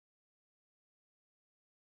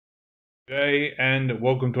Hey, and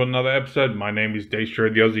welcome to another episode. My name is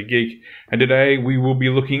Daethstro, the Aussie Geek, and today we will be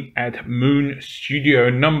looking at Moon Studio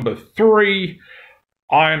number 3,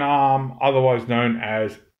 Iron Arm, otherwise known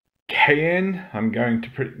as Kaen. I'm going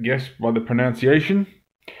to guess by the pronunciation.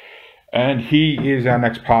 And he is our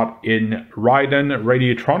next part in Raiden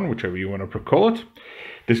Radiatron, whichever you want to call it.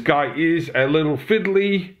 This guy is a little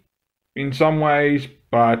fiddly in some ways,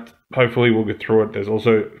 but hopefully we'll get through it. There's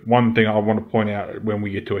also one thing I want to point out when we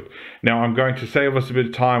get to it. Now, I'm going to save us a bit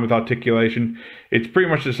of time with articulation. It's pretty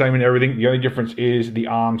much the same in everything. The only difference is the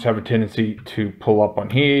arms have a tendency to pull up on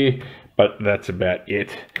here, but that's about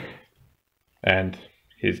it. And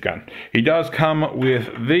his gun. He does come with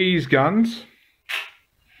these guns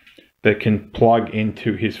that can plug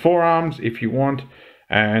into his forearms if you want.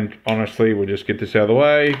 And honestly, we'll just get this out of the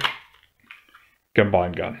way.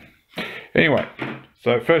 Combined gun. Anyway,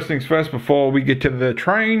 so first things first, before we get to the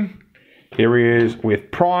train, here he is with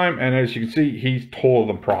Prime, and as you can see, he's taller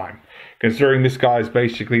than Prime. Considering this guy is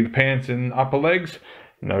basically the pants and upper legs,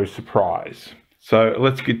 no surprise. So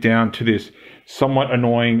let's get down to this somewhat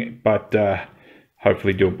annoying, but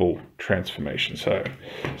hopefully doable transformation. So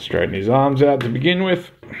straighten his arms out to begin with.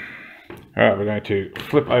 All right, we're going to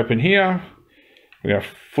flip open here. We're going to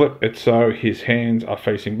flip it so his hands are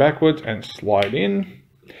facing backwards and slide in.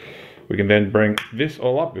 We can then bring this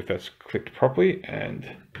all up if that's clicked properly and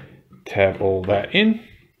tab all that in.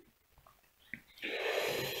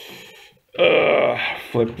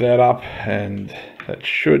 Flip that up and that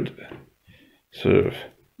should sort of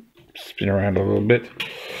spin around a little bit.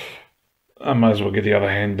 I might as well get the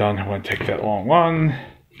other hand done. It won't take that long. 1,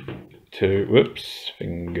 2, whoops,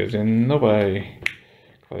 fingers in the way.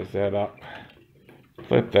 Close that up,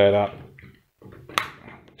 flip that up,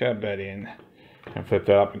 tab that in. And flip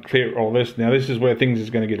that up and clear all this. Now this is where things is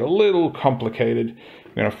going to get a little complicated.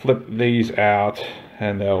 I'm going to flip these out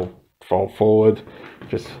and they'll fold forward.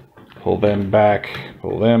 Just pull them back,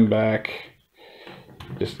 pull them back.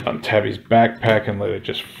 Just untab his backpack and let it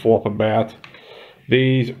just flop about.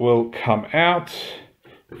 These will come out,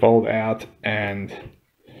 fold out and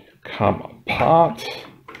come apart.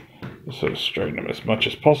 Sort of straighten them as much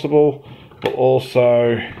as possible. We'll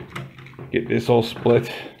also get this all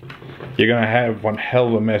split. You're going to have one hell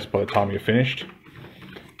of a mess by the time you're finished.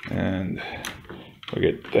 And we'll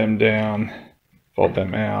get them down, fold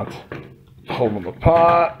them out, fold them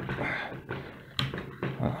apart.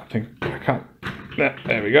 I think I can't.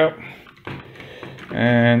 There we go.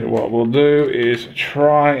 And what we'll do is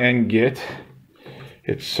try and get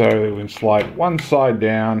it so that we can slide one side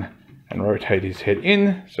down and rotate his head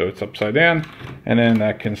in so it's upside down. And then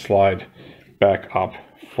that can slide back up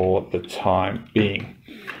for the time being.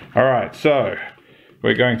 Alright, so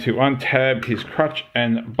we're going to untab his crutch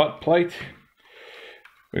and butt plate.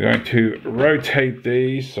 We're going to rotate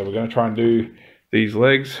these, so we're going to try and do these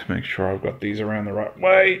legs. Make sure I've got these around the right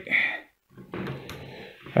way.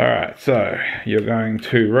 Alright, so you're going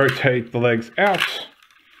to rotate the legs out.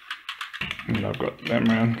 And I've got them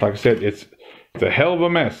around. Like I said, it's a hell of a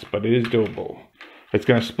mess, but it is doable. It's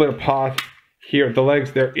going to split apart here at the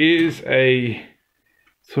legs. There is a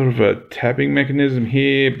sort of a tapping mechanism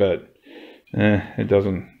here, but it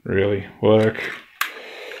doesn't really work.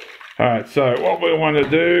 Alright, so what we want to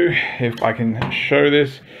do, if I can show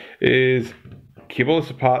this, is keep all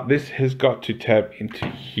this apart. This has got to tab into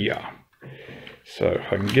here. So if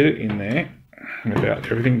I can get it in there without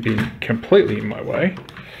everything being completely in my way.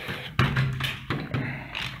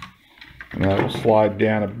 And that will slide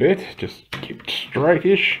down a bit, just keep it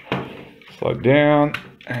straightish. Slide down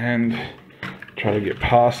and try to get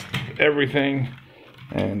past everything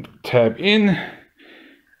and tab in,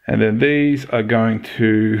 and then these are going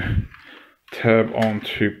to tab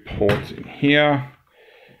onto ports in here.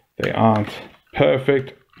 They aren't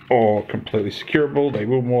perfect or completely securable. They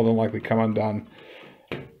will more than likely come undone,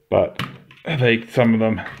 but some of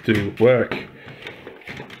them do work.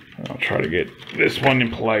 I'll try to get this one in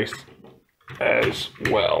place as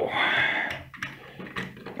well.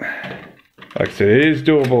 Like I said, it is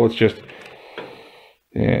doable. It's just,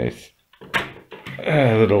 yeah, it's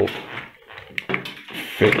a little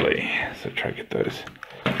fiddly. So try to get those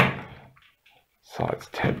sides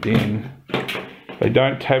tabbed in. They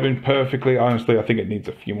don't tab in perfectly. Honestly, I think it needs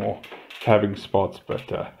a few more tabbing spots, but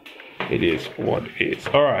it is what it is.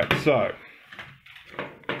 All right, so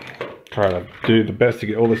try to do the best to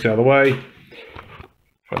get all this out of the way.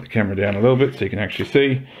 Put the camera down a little bit so you can actually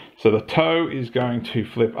see. So the toe is going to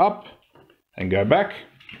flip up and go back.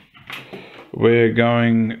 We're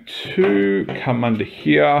going to come under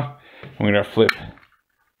here. I'm going to flip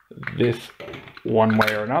this one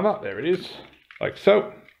way or another. There it is, like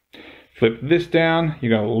so. Flip this down.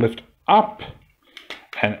 You're going to lift up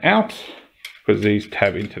and out, because these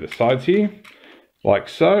tab into the sides here, like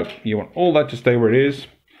so. You want all that to stay where it is.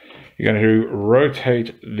 You're going to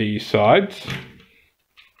rotate these sides,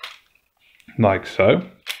 like so.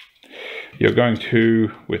 You're going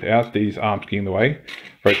to, without these arms getting in the way,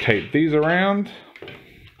 rotate these around.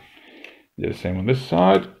 Do the same on this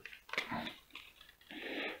side.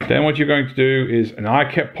 Then what you're going to do is, and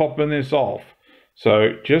I kept popping this off,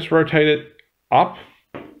 so just rotate it up,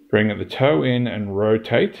 bring the toe in and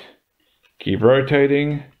rotate. Keep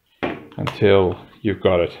rotating until you've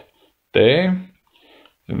got it there.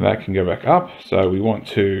 Then that can go back up. So we want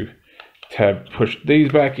to push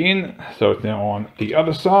these back in, so it's now on the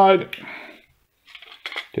other side.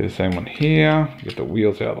 Do the same one here, get the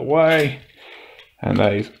wheels out of the way, and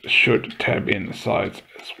they should tab in the sides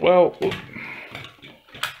as well.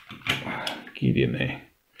 Get in there.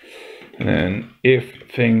 And then if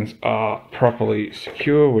things are properly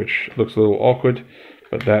secure, which looks a little awkward,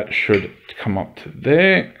 but that should come up to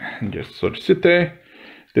there and just sort of sit there.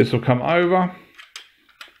 This will come over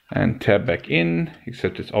and tab back in,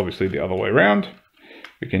 except it's obviously the other way around.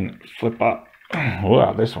 We can flip up.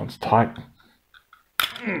 Wow, this one's tight.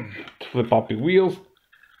 Flip up the wheels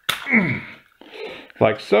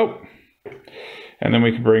like so, and then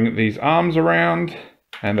we can bring these arms around,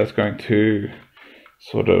 and that's going to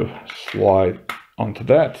sort of slide onto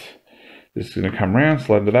that. This is going to come around,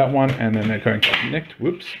 slide to that one, and then they're going to connect,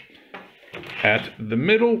 whoops, at the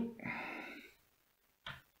middle.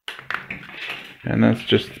 And that's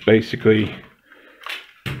just basically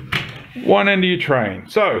one end of your train.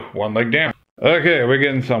 So, one leg down. Okay, we're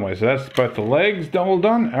getting somewhere. So that's both the legs all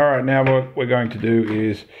done. All right, now what we're going to do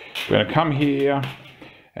is we're going to come here,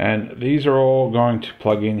 and these are all going to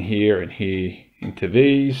plug in here and here into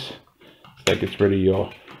these. So that gets rid of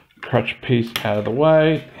your crutch piece out of the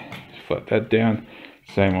way. Flat that down.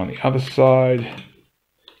 Same on the other side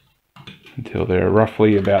until they're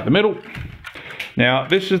roughly about the middle. Now,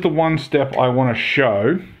 this is the one step I want to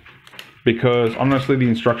show, because honestly the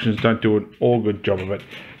instructions don't do an all good job of it.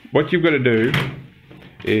 What you've got to do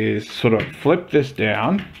is sort of flip this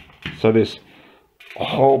down so this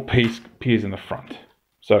whole piece appears in the front.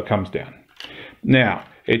 So it comes down. Now,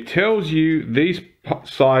 it tells you these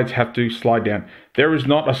sides have to slide down. There is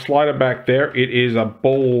not a slider back there. It is a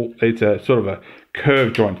ball. It's a sort of a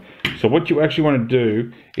curved joint. So what you actually want to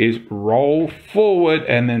do is roll forward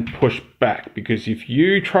and then push back, because if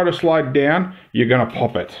you try to slide down, you're going to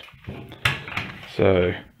pop it.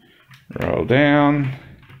 So roll down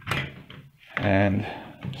and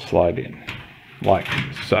slide in like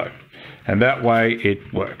so, and that way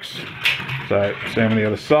it works. So same on the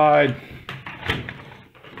other side.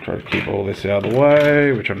 Try to keep all this out of the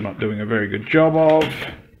way, which I'm not doing a very good job of,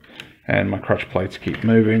 and my crutch plates keep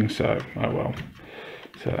moving, so oh well.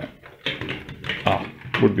 So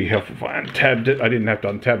would be helpful if I untabbed it. I didn't have to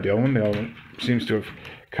untab the other one. The other one seems to have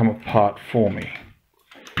come apart for me.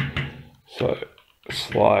 So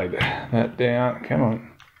slide that down. Come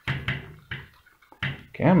on.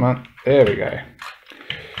 Come on, there we go.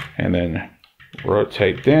 And then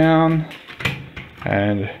rotate down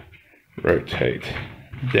and rotate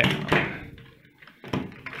down.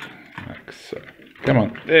 Like so. Come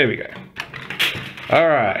on, there we go. All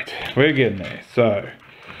right, we're getting there. So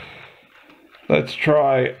let's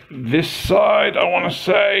try this side, I want to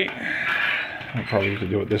say. I'll probably have to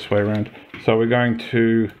do it this way around. So we're going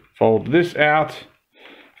to fold this out,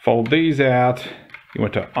 fold these out. You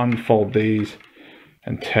want to unfold these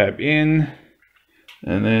and tab in,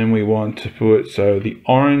 and then we want to put so the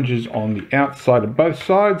orange is on the outside of both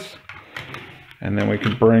sides, and then we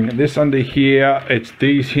can bring this under here. It's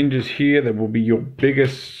these hinges here that will be your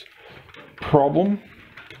biggest problem,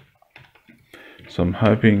 so I'm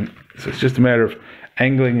hoping so it's just a matter of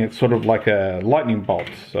angling it sort of like a lightning bolt.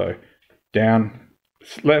 So down,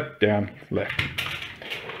 left,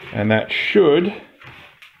 and that should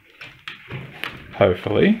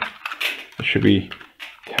hopefully, it should be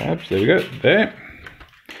tabs, there we go, there.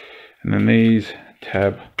 And then these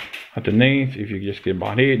tab underneath, if you just get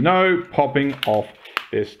behind here. No popping off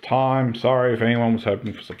this time. Sorry if anyone was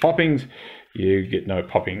hoping for some poppings. You get no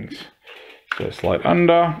poppings. So slide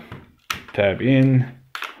under, tab in,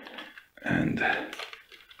 and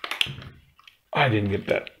I didn't get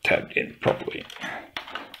that tabbed in properly.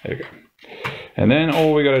 There we go. And then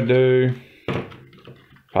all we got to do,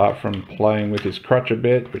 apart from playing with this crutch a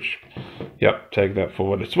bit, which, yep, take that for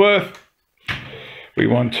what it's worth, we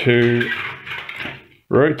want to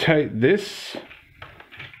rotate this.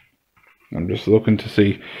 I'm just looking to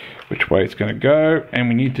see which way it's going to go, and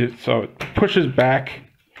we need to, so it pushes back,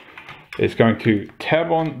 it's going to tab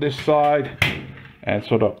on this side and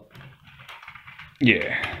sort of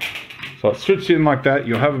Yeah. So it fits in like that.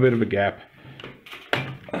 You'll have a bit of a gap,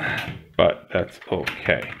 but that's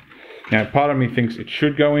okay. Now, part of me thinks it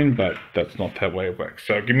should go in, but that's not the way it works.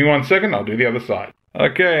 So give me 1 second, I'll do the other side.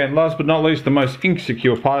 Okay, and last but not least, the most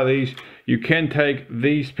ink-secure part of these, you can take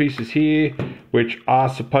these pieces here, which are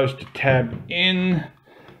supposed to tab in,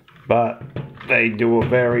 but they do a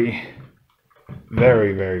very,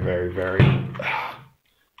 I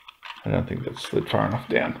don't think that slid far enough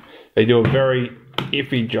down. They do a very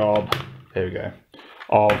iffy job, there we go,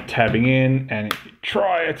 of tabbing in, and if you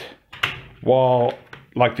try it, while,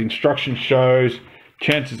 like the instruction shows,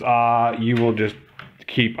 chances are you will just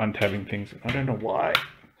keep untabbing things. I don't know why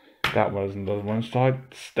that wasn't the one side.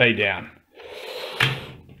 Stay down.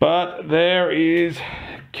 But there is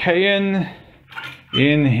Kaen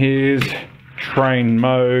in his train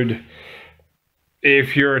mode.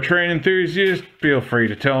 If you're a train enthusiast, feel free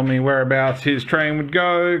to tell me whereabouts his train would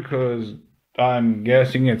go, because I'm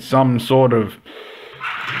guessing it's some sort of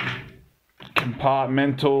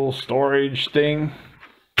compartmental storage thing.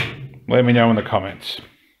 Let me know in the comments.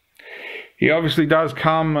 He obviously does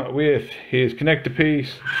come with his connector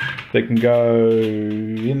piece that can go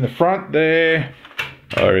in the front there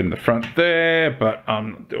or in the front there, but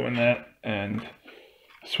I'm not doing that, and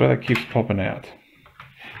I swear that keeps popping out.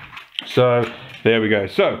 So there we go.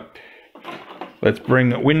 So let's bring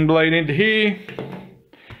Windblade into here.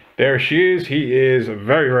 There she is. He is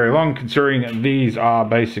very long, considering these are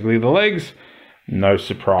basically the legs. No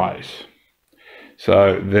surprise.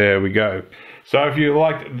 So there we go. So if you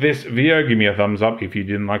liked this video, give me a thumbs up. If you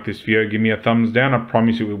didn't like this video, give me a thumbs down. I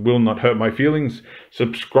promise you it will not hurt my feelings.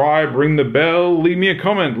 Subscribe, ring the bell, leave me a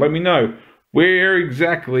comment. Let me know where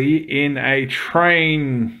exactly in a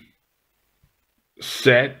train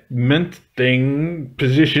segment thing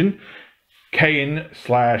position Kaen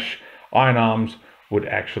 / Iron Arms would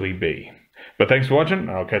actually be. But thanks for watching,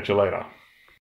 and I'll catch you later.